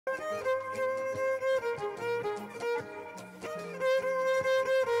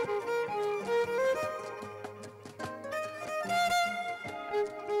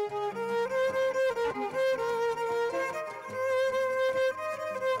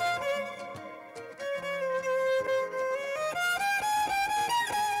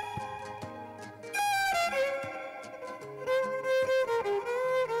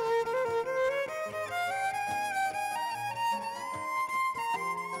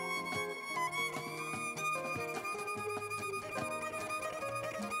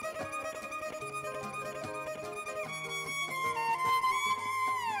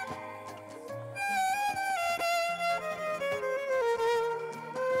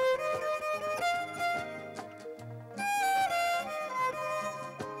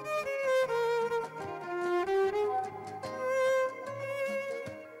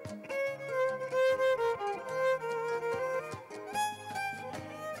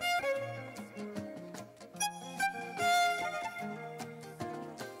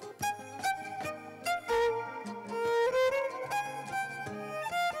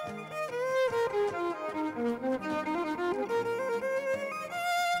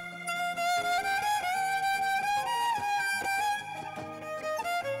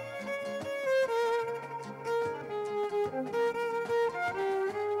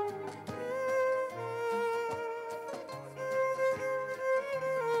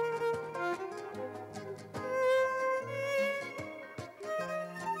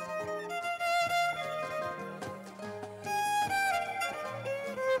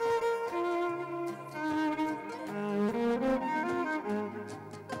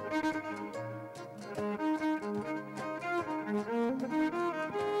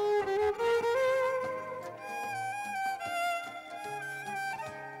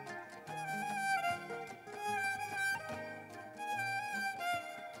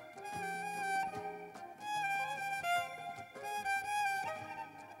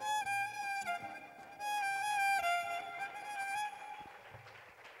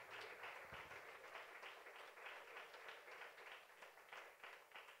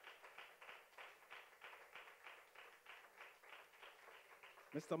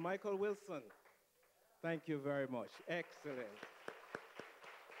Mr. Michael Wilson. Thank you very much. Excellent.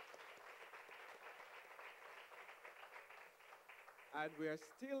 And we are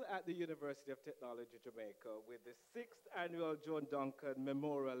still at the University of Technology, Jamaica, with the 6th annual Joan Duncan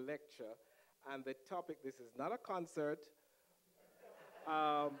Memorial Lecture. And the topic, this is not a concert.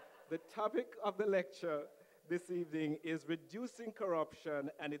 The topic of the lecture this evening is reducing corruption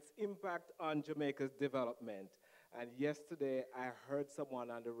and its impact on Jamaica's development. And yesterday, I heard someone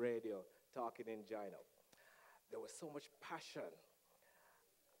on the radio talking in China. There was so much passion.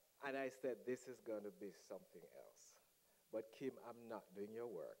 And I said, this is going to be something else. But Kim, I'm not doing your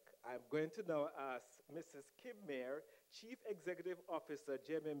work. I'm going to now ask Mrs. Kim Mayer, Chief Executive Officer,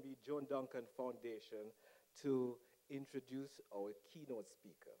 JMMB Joan Duncan Foundation, to introduce our keynote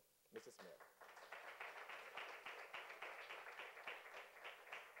speaker. Mrs. Mayer.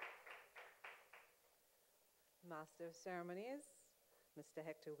 Master of Ceremonies, Mr.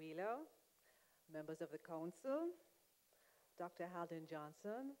 Hector Wheeler, members of the Council, Dr. Haldon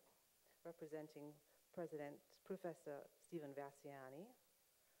Johnson, representing President Professor Stephen Vassiani,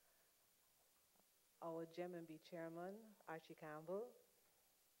 our JMMB Chairman, Archie Campbell,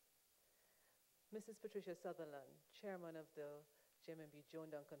 Mrs. Patricia Sutherland, Chairman of the JMMB Joan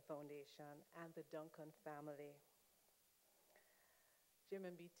Duncan Foundation, and the Duncan family,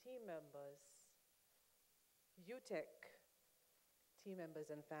 JMMB team members, UTech team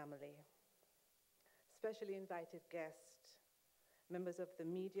members and family, specially invited guests, members of the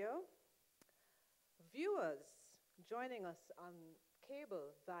media, viewers joining us on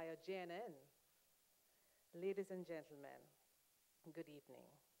cable via JNN, ladies and gentlemen, good evening.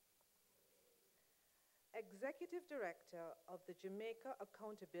 Executive Director of the Jamaica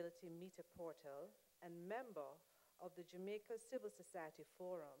Accountability Meter Portal and member of the Jamaica Civil Society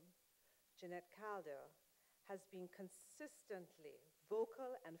Forum, Jeanette Calder, has been consistently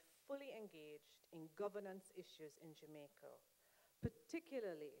vocal and fully engaged in governance issues in Jamaica,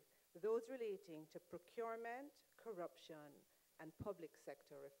 particularly those relating to procurement, corruption, and public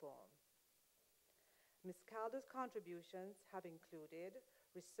sector reform. Ms. Calder's contributions have included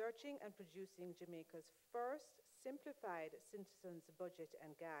researching and producing Jamaica's first simplified citizens budget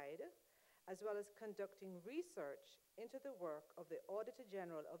and guide, as well as conducting research into the work of the Auditor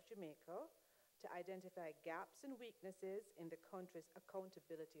General of Jamaica to identify gaps and weaknesses in the country's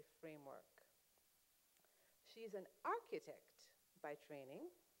accountability framework. She is an architect by training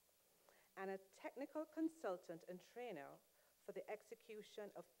and a technical consultant and trainer for the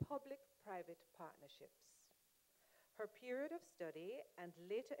execution of public-private partnerships. Her period of study and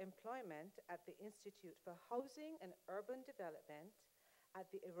later employment at the Institute for Housing and Urban Development at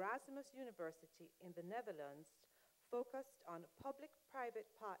the Erasmus University in the Netherlands focused on public-private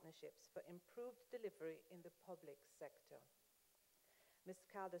partnerships for improved delivery in the public sector. Ms.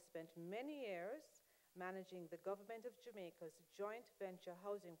 Calder spent many years managing the Government of Jamaica's joint venture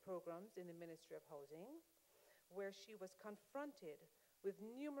housing programs in the Ministry of Housing, where she was confronted with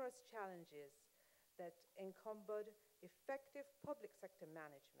numerous challenges that encumbered effective public sector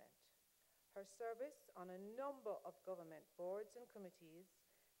management. Her service on a number of government boards and committees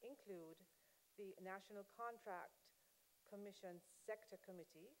include the National Contract Commission Sector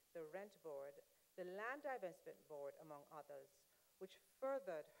Committee, the Rent Board, the Land Divestment Board, among others, which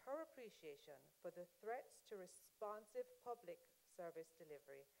furthered her appreciation for the threats to responsive public service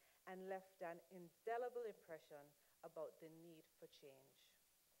delivery and left an indelible impression about the need for change.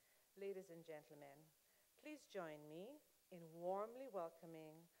 Ladies and gentlemen, please join me in warmly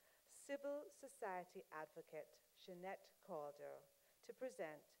welcoming civil society advocate Jeanette Calder to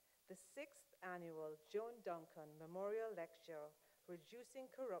present the 6th annual Joan Duncan Memorial Lecture, Reducing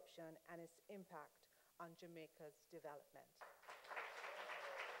Corruption and its Impact on Jamaica's Development.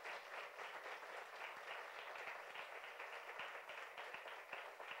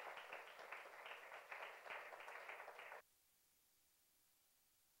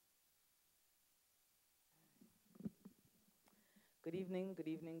 Good evening, good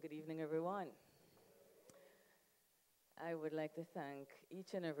evening, good evening, everyone. I would like to thank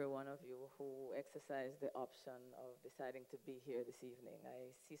each and every one of you who exercised the option of deciding to be here this evening.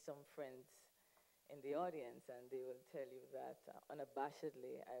 I see some friends in the audience, and they will tell you that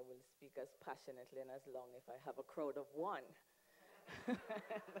unabashedly I will speak as passionately and as long if I have a crowd of one.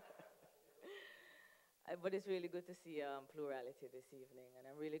 But it's really good to see plurality this evening, and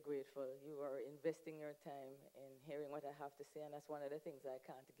I'm really grateful. You are investing your time in hearing what I have to say, and that's one of the things I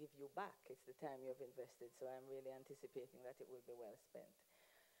can't give you back. It's the time you've invested, so I'm really anticipating that it will be well spent.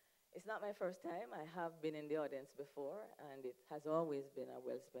 It's not my first time. I have been in the audience before, and it has always been a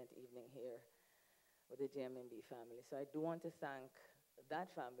well-spent evening here with the JMMB family. So I do want to thank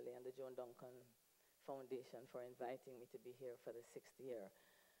that family and the Joan Duncan Foundation for inviting me to be here for the 6th year.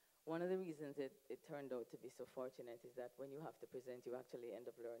 One of the reasons it turned out to be so fortunate is that when you have to present, you actually end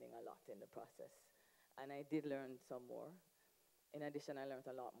up learning a lot in the process. And I did learn some more. In addition, I learned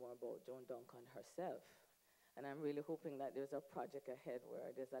a lot more about Joan Duncan herself. And I'm really hoping that there's a project ahead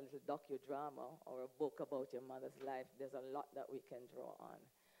where there's a little docudrama or a book about your mother's life. There's a lot that we can draw on.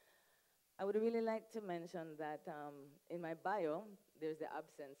 I would really like to mention that in my bio, there's the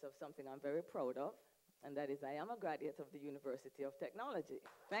absence of something I'm very proud of, and that is I am a graduate of the University of Technology.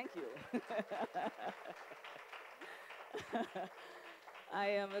 Thank you. I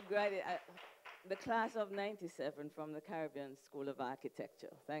am a graduate, the class of '97 from the Caribbean School of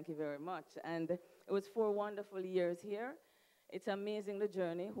Architecture. Thank you very much. And it was 4 wonderful years here. It's amazing the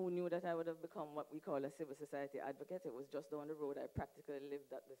journey. Who knew that I would have become what we call a civil society advocate? It was just down the road. I practically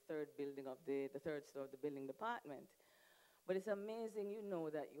lived at the third floor of the building department. But it's amazing, you know,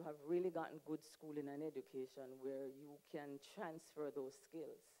 that you have really gotten good schooling and education where you can transfer those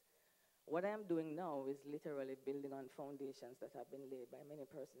skills. What I'm doing now is literally building on foundations that have been laid by many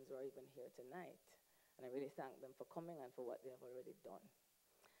persons who are even here tonight. And I really thank them for coming and for what they have already done.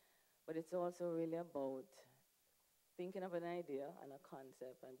 But it's also really about thinking of an idea and a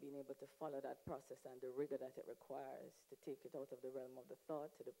concept and being able to follow that process and the rigor that it requires to take it out of the realm of the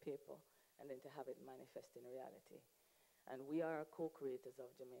thought to the paper and then to have it manifest in reality. And we are co-creators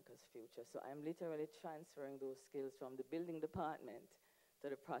of Jamaica's future. So I'm literally transferring those skills from the building department to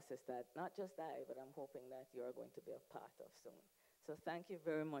the process that not just I, but I'm hoping that you're going to be a part of soon. So thank you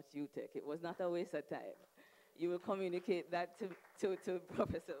very much, UTech. It was not a waste of time. You will communicate that to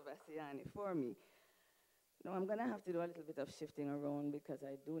Professor Bassiani for me. Now, I'm going to have to do a little bit of shifting around because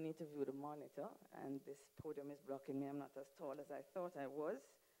I do need to view the monitor, and this podium is blocking me. I'm not as tall as I thought I was.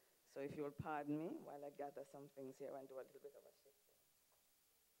 So if you'll pardon me while I gather some things here and do a little bit of a shifting.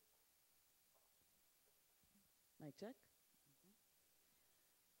 Mic check.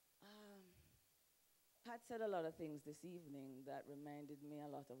 Pat said a lot of things this evening that reminded me a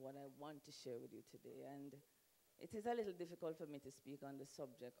lot of what I want to share with you today. And it is a little difficult for me to speak on the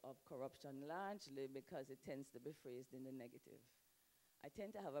subject of corruption, largely because it tends to be phrased in the negative. I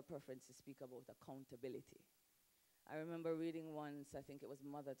tend to have a preference to speak about accountability. I remember reading once, I think it was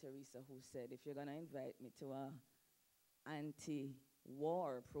Mother Teresa who said, if you're going to invite me to an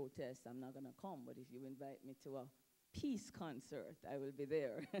anti-war protest, I'm not going to come. But if you invite me to a peace concert, I will be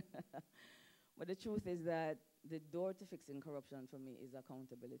there. But the truth is that the door to fixing corruption for me is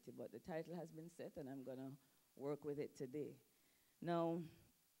accountability. But the title has been set, and I'm going to work with it today. Now,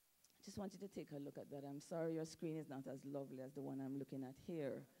 I just want you to take a look at that. I'm sorry your screen is not as lovely as the one I'm looking at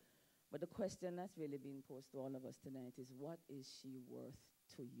here. But the question that's really being posed to all of us tonight is, what is she worth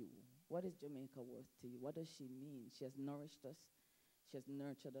to you? What is Jamaica worth to you? What does she mean? She has nourished us. She has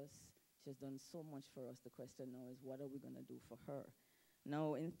nurtured us. She has done so much for us. The question now is, what are we going to do for her?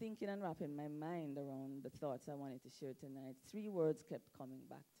 Now, in thinking and wrapping my mind around the thoughts I wanted to share tonight, 3 words kept coming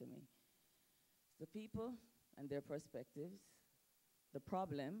back to me. The people and their perspectives, the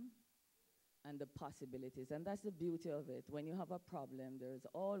problem, and the possibilities. And that's the beauty of it. When you have a problem, there's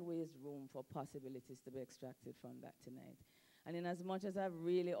always room for possibilities to be extracted from that tonight. And in as much as I've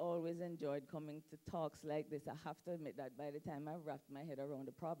really always enjoyed coming to talks like this, I have to admit that by the time I've wrapped my head around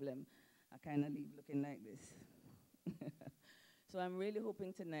the problem, I kind of leave looking like this. So I'm really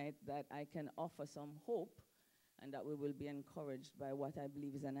hoping tonight that I can offer some hope and that we will be encouraged by what I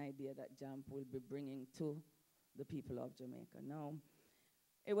believe is an idea that JAMP will be bringing to the people of Jamaica. Now,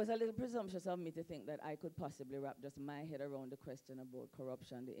 it was a little presumptuous of me to think that I could possibly wrap just my head around the question about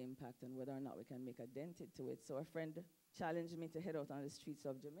corruption, the impact, and whether or not we can make a dent to it. So a friend challenged me to head out on the streets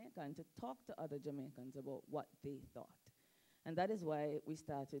of Jamaica and to talk to other Jamaicans about what they thought. And that is why we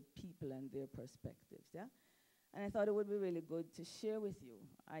started People and Their Perspectives, yeah? And I thought it would be really good to share with you.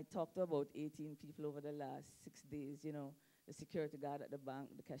 I talked to about 18 people over the last 6 days, you know, the security guard at the bank,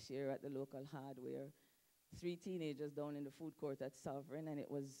 the cashier at the local hardware, 3 teenagers down in the food court at Sovereign, and it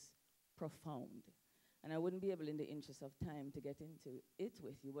was profound. And I wouldn't be able, in the interest of time, to get into it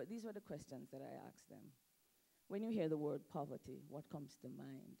with you, but these were the questions that I asked them. When you hear the word poverty, what comes to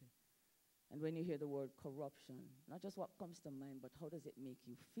mind? And when you hear the word corruption, not just what comes to mind, but how does it make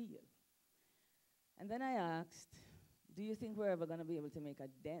you feel? And then I asked, do you think we're ever going to be able to make a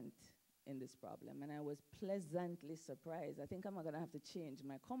dent in this problem? And I was pleasantly surprised. I think I'm going to have to change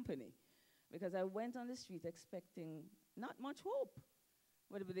my company, because I went on the street expecting not much hope.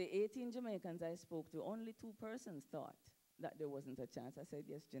 But with the 18 Jamaicans I spoke to, only 2 persons thought that there wasn't a chance. I said,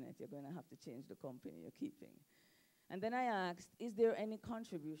 yes, Jeanette, you're going to have to change the company you're keeping. And then I asked, is there any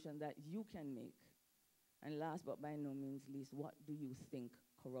contribution that you can make And last but by no means least, what do you think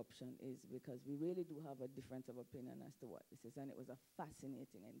corruption is? Because we really do have a difference of opinion as to what this is, and it was a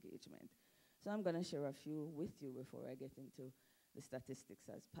fascinating engagement. So I'm going to share a few with you before I get into the statistics,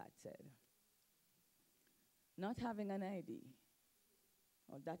 as Pat said. Not having an ID.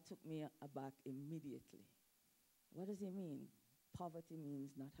 Oh, that took me aback immediately. What does it mean? Poverty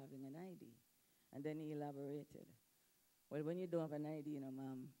means not having an ID. And then he elaborated. Well, when you don't have an ID, you know,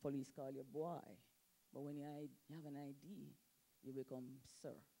 police call you boy. But when you have an ID, you become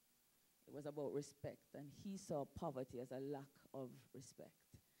sir. It was about respect, and he saw poverty as a lack of respect.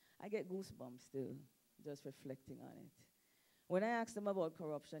 I get goosebumps still, just reflecting on it. When I asked him about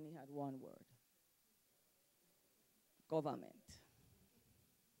corruption, he had one word: government.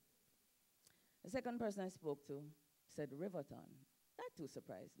 The second person I spoke to said Riverton. That too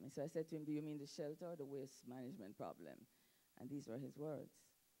surprised me. So I said to him, do you mean the shelter or the waste management problem? And these were his words.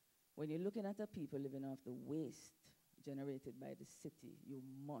 When you're looking at the people living off the waste generated by the city, you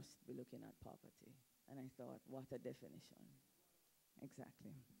must be looking at poverty. And I thought, what a definition.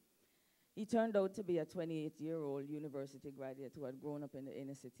 Exactly. He turned out to be a 28-year-old university graduate who had grown up in the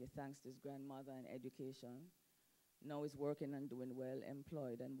inner city thanks to his grandmother and education. Now he's working and doing well,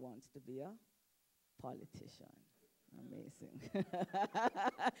 employed, and wants to be a politician. Amazing.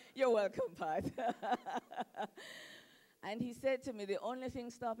 You're welcome, Pat. And he said to me, the only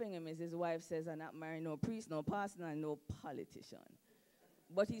thing stopping him is his wife says, I'm not marrying no priest, no pastor, and no politician.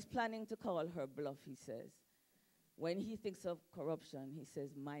 But he's planning to call her bluff, he says. When he thinks of corruption, he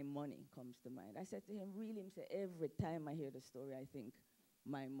says, my money comes to mind. I said to him, really? He said, every time I hear the story, I think,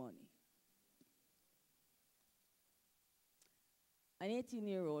 my money. An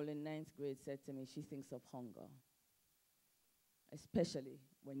 18-year-old in 9th grade said to me she thinks of hunger, especially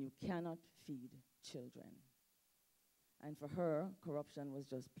when you cannot feed children. And for her, corruption was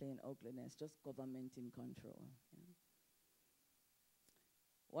just plain ugliness, just government in control. Yeah.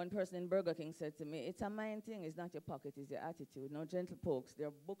 One person in Burger King said to me, it's a mind thing, it's not your pocket, it's your attitude. No, gentle folks, there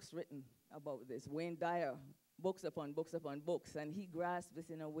are books written about this. Wayne Dyer, books upon books upon books, and he grasped this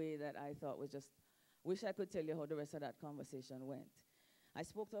in a way that I thought was just, wish I could tell you how the rest of that conversation went. I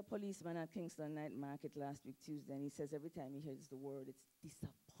spoke to a policeman at Kingston Night Market last week, Tuesday, and he says every time he hears the word, it's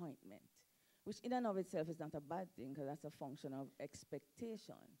disappointment, which in and of itself is not a bad thing, because that's a function of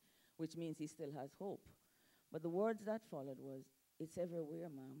expectation, which means he still has hope. But the words that followed was, it's everywhere,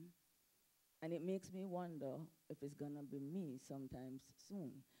 ma'am. And it makes me wonder if it's going to be me sometimes soon.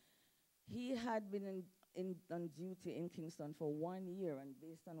 He had been on duty in Kingston for 1 year, and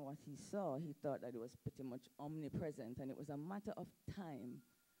based on what he saw, he thought that it was pretty much omnipresent, and it was a matter of time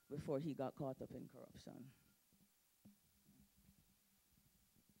before he got caught up in corruption.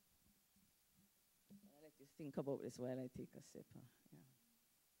 I'll let you think about this while I take a sip. Yeah.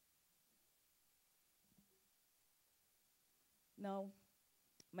 Now,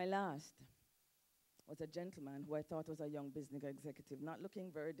 my last was a gentleman who I thought was a young business executive, not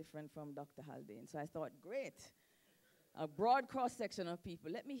looking very different from Dr. Haldane. So I thought, great, a broad cross-section of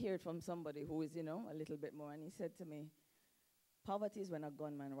people. Let me hear it from somebody who is, you know, a little bit more. And he said to me, poverty is when a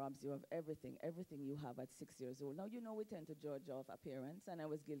gunman robs you of everything you have at 6 years old. Now, you know, we tend to judge off appearance, and I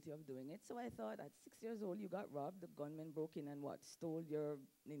was guilty of doing it. So I thought, at 6 years old, you got robbed, the gunman broke in and what, stole your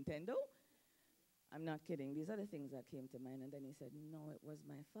Nintendo? I'm not kidding. These are the things that came to mind. And then he said, no, it was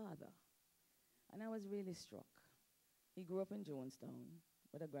my father. And I was really struck. He grew up in Jonestown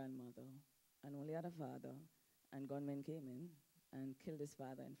with a grandmother and only had a father, and gunmen came in and killed his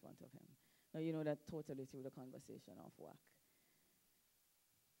father in front of him. Now, you know, that totally threw the conversation off whack.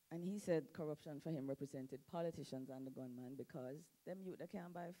 And he said corruption for him represented politicians and the gunman, because them youth, they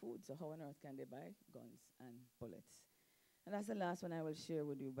can't buy food, so how on earth can they buy guns and bullets? And that's the last one I will share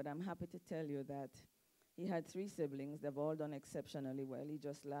with you, but I'm happy to tell you that he had 3 siblings. They've all done exceptionally well. He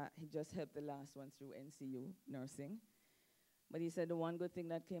just helped the last one through NCU nursing. But he said the one good thing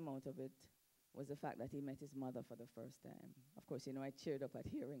that came out of it was the fact that he met his mother for the first time. Of course, you know, I cheered up at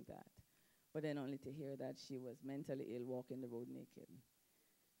hearing that. But then only to hear that she was mentally ill, walking the road naked.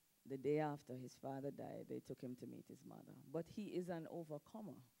 The day after his father died, they took him to meet his mother. But he is an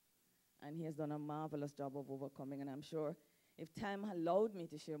overcomer, and he has done a marvelous job of overcoming, and I'm sure if time allowed me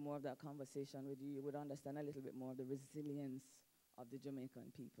to share more of that conversation with you, you would understand a little bit more of the resilience of the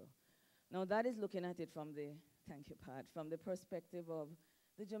Jamaican people. Now, that is looking at it from the, thank you, Pat, from the perspective of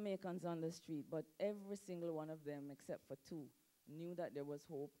the Jamaicans on the street, but every single one of them, except for 2, knew that there was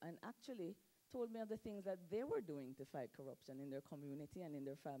hope and actually told me of the things that they were doing to fight corruption in their community and in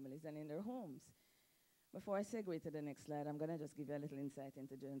their families and in their homes. Before I segue to the next slide, I'm going to just give you a little insight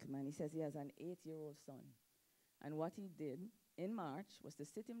into the gentleman. He says he has an 8-year-old son. And what he did in March was to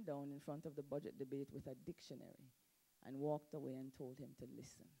sit him down in front of the budget debate with a dictionary and walked away and told him to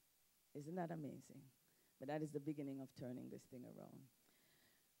listen. Isn't that amazing? But that is the beginning of turning this thing around.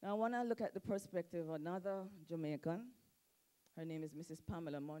 Now I want to look at the perspective of another Jamaican. Her name is Mrs.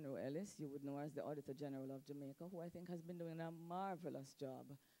 Pamela Monroe Ellis. You would know her as the Auditor General of Jamaica, who I think has been doing a marvelous job,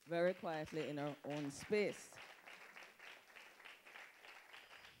 very quietly in her own space.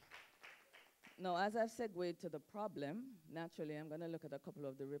 Now, as I've segued to the problem, naturally, I'm going to look at a couple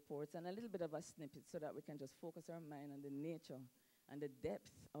of the reports and a little bit of a snippet so that we can just focus our mind on the nature and the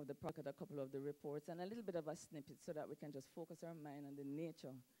depth of the problem. A couple of the reports and a little bit of a snippet so that we can just focus our mind on the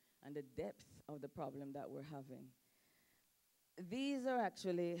nature and the depth of the problem that we're having. These are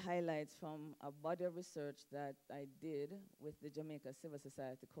actually highlights from a body of research that I did with the Jamaica Civil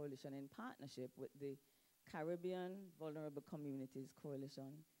Society Coalition in partnership with the Caribbean Vulnerable Communities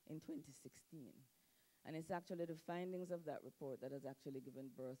Coalition in 2016. And it's actually the findings of that report that has actually given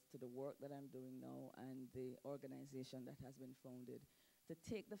birth to the work that I'm doing now and the organization that has been founded to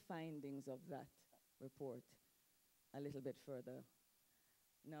take the findings of that report a little bit further.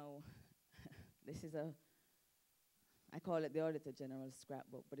 Now, this is I call it the Auditor General's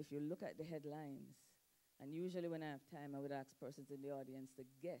scrapbook, but if you look at the headlines, and usually when I have time, I would ask persons in the audience to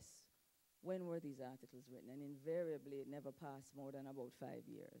guess when were these articles written, and invariably it never passed more than about 5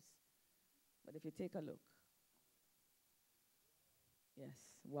 years. But if you take a look,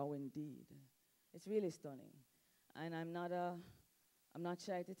 yes, wow indeed. It's really stunning. And I'm not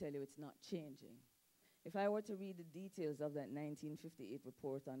shy to tell you it's not changing. If I were to read the details of that 1958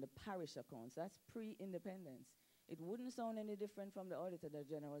 report on the parish accounts, that's pre-independence, it wouldn't sound any different from the Auditor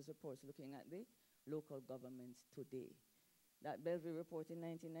General's reports looking at the local governments today. That Bellevue report in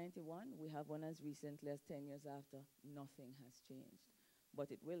 1991, we have one as recently as 10 years after. Nothing has changed,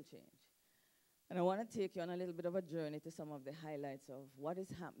 but it will change. And I want to take you on a little bit of a journey to some of the highlights of what is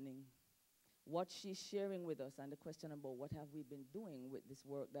happening, what she's sharing with us, and the question about what have we been doing with this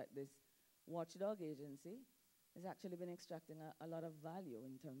work that this watchdog agency has actually been extracting a lot of value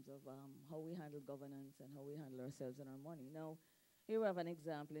in terms of how we handle governance and how we handle ourselves and our money. Now, here we have an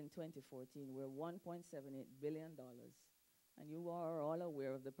example in 2014 where $1.78 billion, and you are all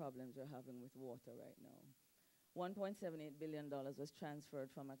aware of the problems we're having with water right now. $1.78 billion was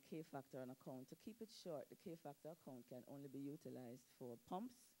transferred from a K-factor account. To keep it short, the K-factor account can only be utilized for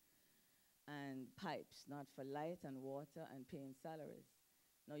pumps and pipes, not for light and water and paying salaries.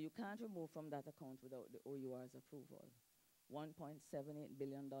 Now, you can't remove from that account without the OUR's approval. $1.78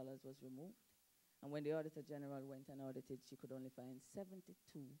 billion was removed, and when the Auditor General went and audited, she could only find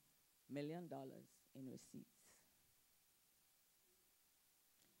 $72 million in receipts.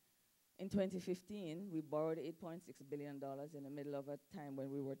 In 2015, we borrowed $8.6 billion in the middle of a time when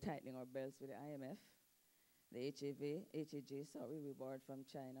we were tightening our belts with the IMF. The HAJ, we borrowed from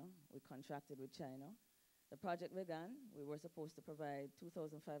China. We contracted with China. The project began. We were supposed to provide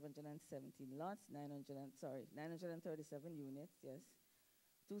 2,517 lots, 937 units, yes,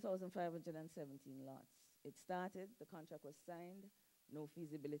 2,517 lots. It started, the contract was signed, no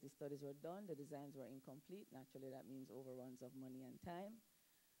feasibility studies were done, the designs were incomplete. Naturally, that means overruns of money and time.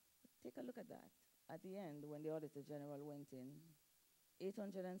 Take a look at that. At the end, when the Auditor General went in,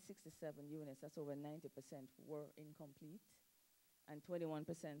 867 units, that's over 90%, were incomplete, and 21%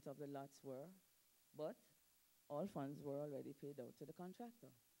 of the lots were, but all funds were already paid out to the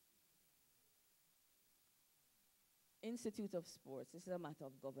contractor. Institute of Sports, this is a matter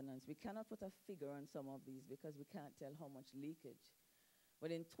of governance. We cannot put a figure on some of these because we can't tell how much leakage. But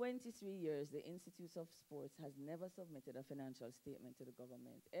in 23 years, the Institute of Sports has never submitted a financial statement to the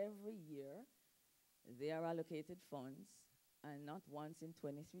government. Every year, they are allocated funds, and not once in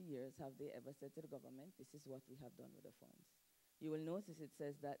 23 years have they ever said to the government, this is what we have done with the funds. You will notice it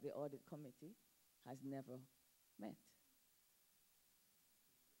says that the audit committee has never met.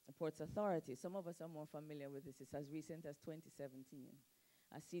 The Ports Authority, some of us are more familiar with this. It's as recent as 2017.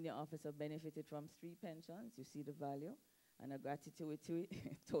 A senior officer benefited from 3 pensions, you see the value, and a gratuity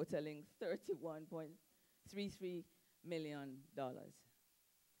totaling $31.33 million.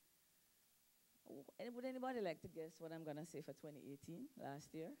 Would anybody like to guess what I'm gonna say for 2018,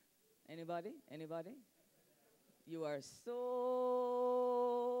 last year? Anybody? Anybody? You are so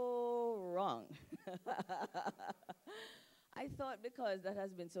wrong. I thought because that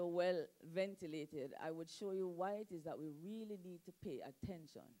has been so well ventilated, I would show you why it is that we really need to pay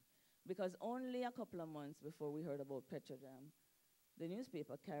attention. Because only a couple of months before we heard about Petrojam, the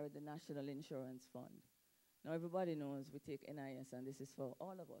newspaper carried the National Insurance Fund. Now everybody knows we take NIS, and this is for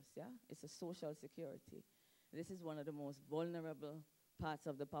all of us, yeah? It's a social security. This is one of the most vulnerable parts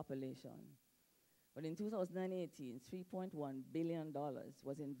of the population. But in 2018, $3.1 billion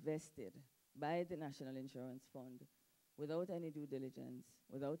was invested by the National Insurance Fund without any due diligence,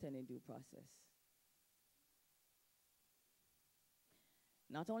 without any due process.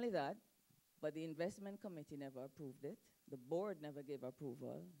 Not only that, but the investment committee never approved it, the board never gave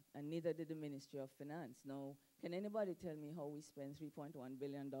approval, and neither did the Ministry of Finance. Now, can anybody tell me how we spend $3.1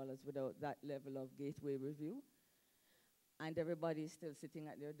 billion without that level of gateway review? And everybody is still sitting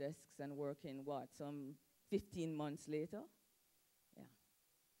at their desks and working, what, some 15 months later? Yeah.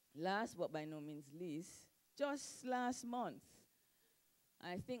 Last but by no means least, just last month,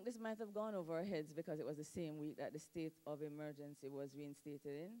 I think this might have gone over our heads because it was the same week that the state of emergency was reinstated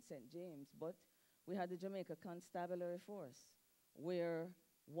in St. James, but we had the Jamaica Constabulary Force, where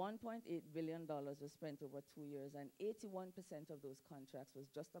 $1.8 billion was spent over 2 years, and 81% of those contracts was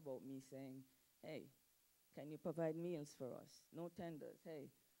just about me saying, hey, can you provide meals for us? No tenders. Hey,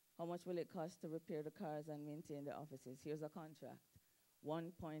 how much will it cost to repair the cars and maintain the offices? Here's a contract,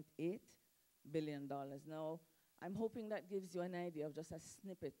 $1.8 billion. Now, I'm hoping that gives you an idea of just a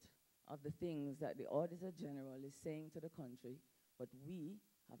snippet of the things that the Auditor General is saying to the country, but we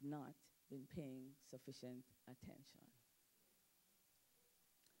have not been paying sufficient attention.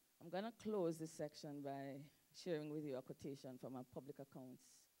 I'm going to close this section by sharing with you a quotation from a public accounts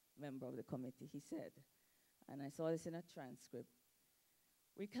member of the committee. He said, and I saw this in a transcript,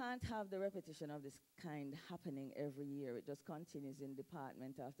 we can't have the repetition of this kind happening every year. It just continues in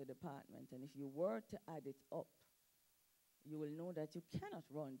department after department. And if you were to add it up, you will know that you cannot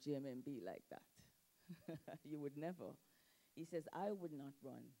run JMMB like that. You would never. He says, I would not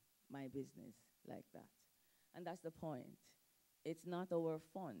run my business like that. And that's the point. It's not our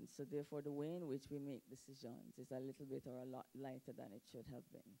funds, so therefore the way in which we make decisions is a little bit or a lot lighter than it should have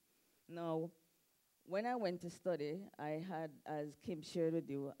been. Now, when I went to study, I had, as Kim shared with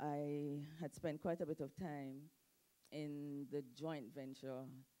you, I had spent quite a bit of time in the joint venture,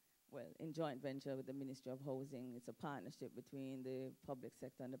 in joint venture with the Ministry of Housing. It's a partnership between the public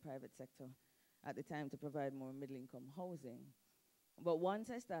sector and the private sector at the time to provide more middle-income housing. But once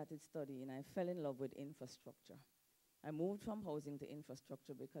I started studying, I fell in love with infrastructure. I moved from housing to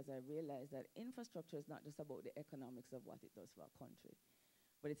infrastructure because I realized that infrastructure is not just about the economics of what it does for our country,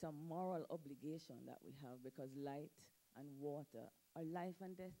 but it's a moral obligation that we have because light and water are life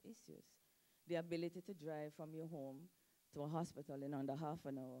and death issues. The ability to drive from your home to a hospital in under half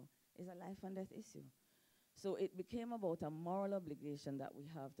an hour is a life and death issue. So it became about a moral obligation that we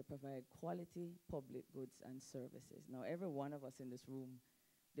have to provide quality public goods and services. Now, every one of us in this room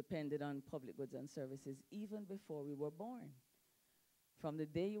depended on public goods and services even before we were born. From the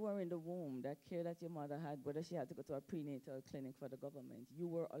day you were in the womb, that care that your mother had, whether she had to go to a prenatal clinic for the government, you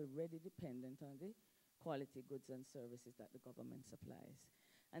were already dependent on the quality goods and services that the government supplies.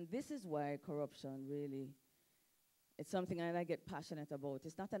 And this is why corruption really, it's something that I get passionate about.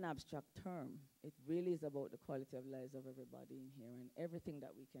 It's not an abstract term. It really is about the quality of lives of everybody in here, and everything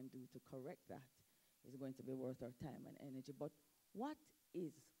that we can do to correct that is going to be worth our time and energy. But what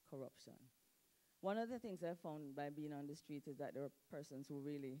is corruption? One of the things I found by being on the street is that there are persons who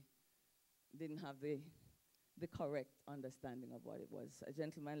really didn't have the correct understanding of what it was. A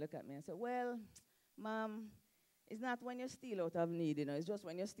gentleman looked at me and said, well, ma'am, it's not when you steal out of need, you know, it's just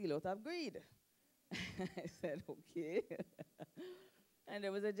when you steal out of greed. I said, okay. And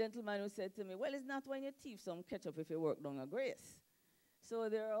there was a gentleman who said to me, well, it's not when you thief some ketchup if you work down a grace. So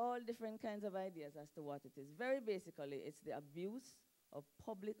there are all different kinds of ideas as to what it is. Very basically, it's the abuse of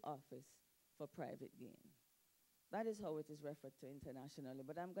public office for private gain. That is how it is referred to internationally.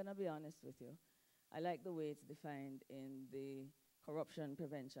 But I'm going to be honest with you. I like the way it's defined in the Corruption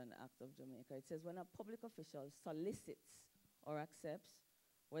Prevention Act of Jamaica. It says when a public official solicits or accepts,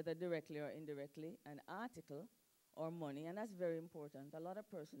 whether directly or indirectly, an article or money, and that's very important. A lot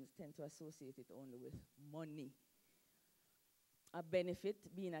of persons tend to associate it only with money. A benefit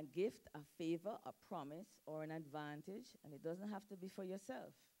being a gift, a favor, a promise, or an advantage, and it doesn't have to be for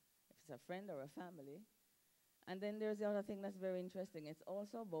yourself, if it's a friend or a family. And then there's the other thing that's very interesting. It's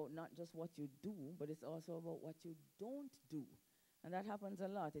also about not just what you do, but it's also about what you don't do. And that happens a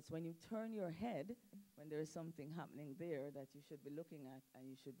lot. It's when you turn your head, when there is something happening there that you should be looking at and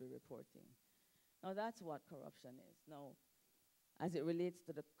you should be reporting. Now that's what corruption is. Now, as it relates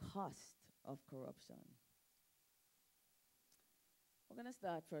to the cost of corruption, we're going to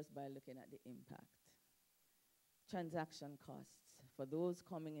start first by looking at the impact. Transaction costs for those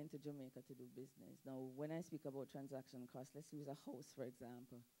coming into Jamaica to do business. Now, when I speak about transaction costs, let's use a house, for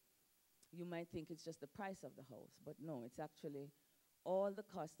example. You might think it's just the price of the house, but no, it's actually all the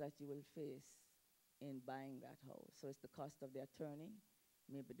costs that you will face in buying that house. So it's the cost of the attorney,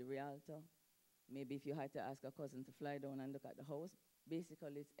 maybe the realtor, Maybe if you had to ask a cousin to fly down and look at the house,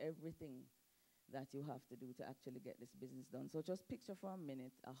 basically it's everything that you have to do to actually get this business done. So just picture for a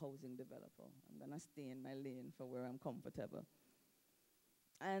minute a housing developer. I'm gonna stay in my lane for where I'm comfortable.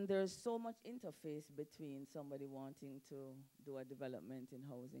 And there's so much interface between somebody wanting to do a development in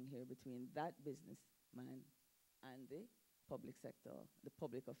housing here, between that businessman and the public sector, the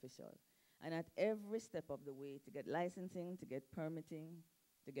public official. And at every step of the way, to get licensing, to get permitting,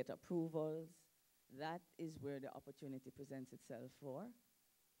 to get approvals, that is where the opportunity presents itself for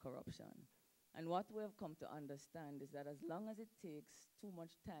corruption. And what we have come to understand is that as long as it takes too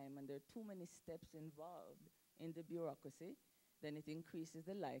much time and there are too many steps involved in the bureaucracy, then it increases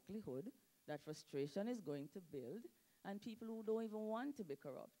the likelihood that frustration is going to build, and people who don't even want to be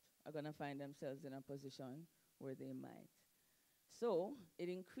corrupt are going to find themselves in a position where they might. So it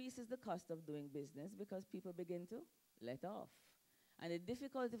increases the cost of doing business because people begin to let off. And the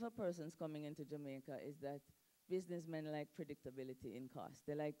difficulty for persons coming into Jamaica is that businessmen like predictability in cost.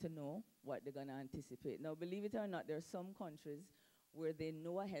 They like to know what they're going to anticipate. Now, believe it or not, there are some countries where they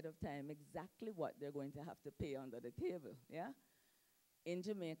know ahead of time exactly what they're going to have to pay under the table, yeah? In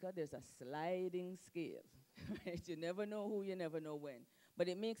Jamaica, there's a sliding scale, right? You never know who, you never know when. But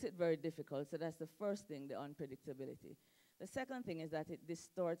it makes it very difficult, so that's the first thing, the unpredictability. The second thing is that it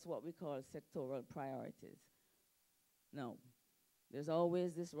distorts what we call sectoral priorities. Now, there's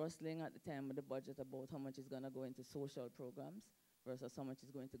always this rustling at the time of the budget about how much is going to go into social programs versus how much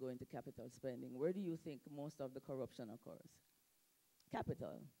is going to go into capital spending. Where do you think most of the corruption occurs?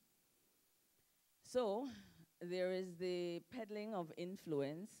 Capital. So there is the peddling of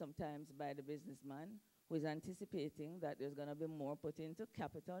influence, sometimes by the businessman, who is anticipating that there's going to be more put into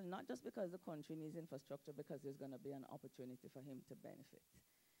capital, not just because the country needs infrastructure, because there's going to be an opportunity for him to benefit.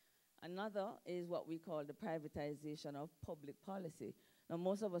 Another is what we call the privatization of public policy. Now,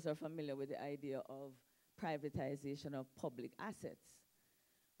 most of us are familiar with the idea of privatization of public assets.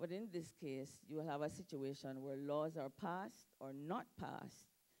 But in this case, you will have a situation where laws are passed or not passed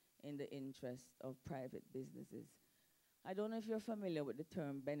in the interest of private businesses. I don't know if you're familiar with the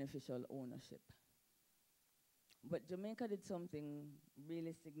term beneficial ownership. But Jamaica did something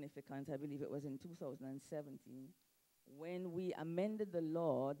really significant. I believe it was in 2017, when we amended the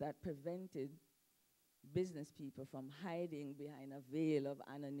law that prevented business people from hiding behind a veil of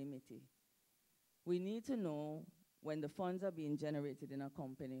anonymity. We need to know when the funds are being generated in a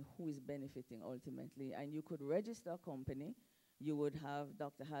company who is benefiting ultimately. And you could register a company, you would have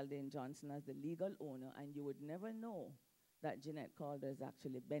Dr. Haldane Johnson as the legal owner, and you would never know that Jeanette Calder is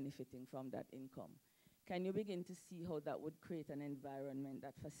actually benefiting from that income. Can you begin to see how that would create an environment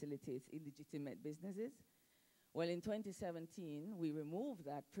that facilitates illegitimate businesses? Well, in 2017, we removed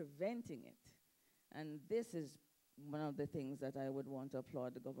that, preventing it. And this is one of the things that I would want to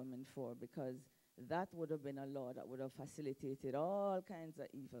applaud the government for, because that would have been a law that would have facilitated all kinds of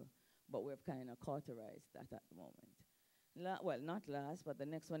evil, but we've kind of cauterized that at the moment. Well, not last, but the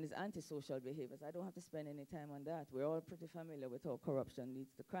next one is antisocial behaviors. I don't have to spend any time on that. We're all pretty familiar with how corruption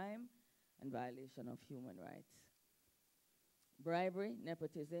leads to crime and violation of human rights. Bribery,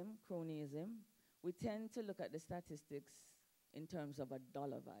 nepotism, cronyism. We tend to look at the statistics in terms of a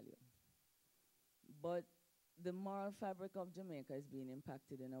dollar value. But the moral fabric of Jamaica is being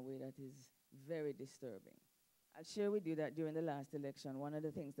impacted in a way that is very disturbing. I'll share with you that during the last election, one of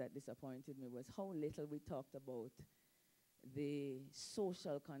the things that disappointed me was how little we talked about the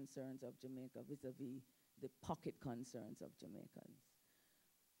social concerns of Jamaica vis-a-vis the pocket concerns of Jamaicans.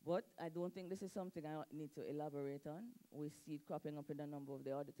 But I don't think this is something I need to elaborate on. We see it cropping up in a number of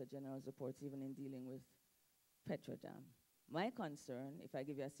the Auditor General's reports, even in dealing with Petrojam. My concern, if I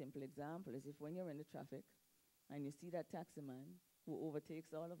give you a simple example, is if when you're in the traffic and you see that taxi man who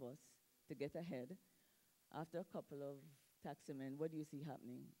overtakes all of us to get ahead, after a couple of taxi men, what do you see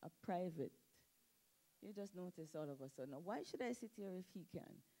happening? A private. You just notice all of a sudden, why should I sit here if he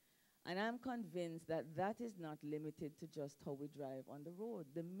can? And I'm convinced that that is not limited to just how we drive on the road.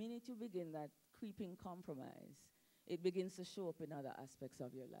 The minute you begin that creeping compromise, it begins to show up in other aspects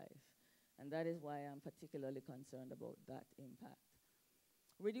of your life. And that is why I'm particularly concerned about that impact.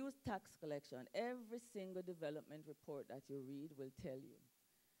 Reduced tax collection. Every single development report that you read will tell you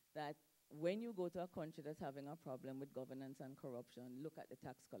that when you go to a country that's having a problem with governance and corruption, look at the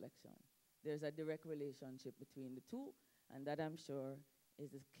tax collection. There's a direct relationship between the two, and that I'm sure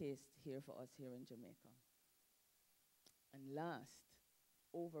is the case here for us here in Jamaica. And last,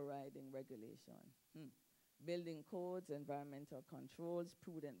 overriding regulation. Building codes, environmental controls,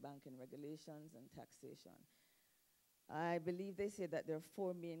 prudent banking regulations, and taxation. I believe they say that there are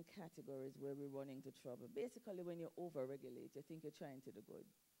 4 main categories where we run into trouble. Basically, when you over-regulate, you think you're trying to do good.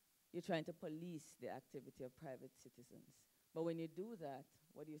 you're trying to police the activity of private citizens. But when you do that,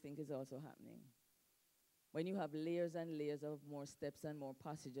 what do you think is also happening? When you have layers and layers of more steps and more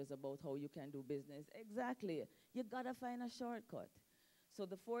passages about how you can do business, exactly, you gotta find a shortcut. So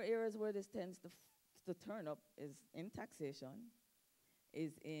the 4 areas where this tends to turn up is in taxation,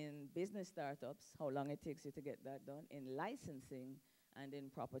 is in business startups, how long it takes you to get that done, in licensing, and in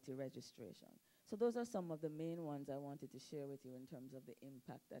property registration. So those are some of the main ones I wanted to share with you in terms of the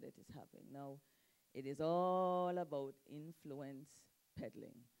impact that it is having. Now, it is all about influence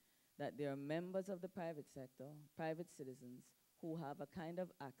peddling, that there are members of the private sector, private citizens, who have a kind of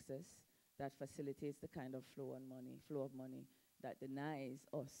access that facilitates the kind of flow of money that denies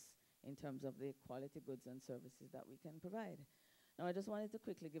us in terms of the quality goods and services that we can provide. Now, I just wanted to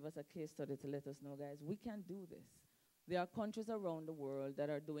quickly give us a case study to let us know, guys, we can do this. There are countries around the world that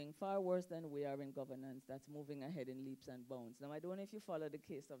are doing far worse than we are in governance, that's moving ahead in leaps and bounds. Now, I don't know if you follow the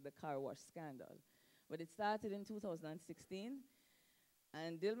case of the car wash scandal, but it started in 2016,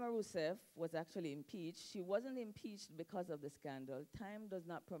 and Dilma Rousseff was actually impeached. She wasn't impeached because of the scandal. Time does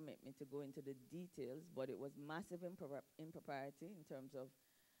not permit me to go into the details, but it was massive impropriety in terms of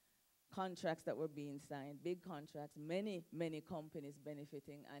contracts that were being signed, big contracts, many, many companies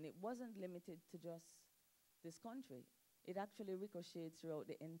benefiting, and it wasn't limited to just this country. It actually ricocheted throughout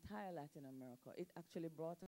the entire Latin America. It actually brought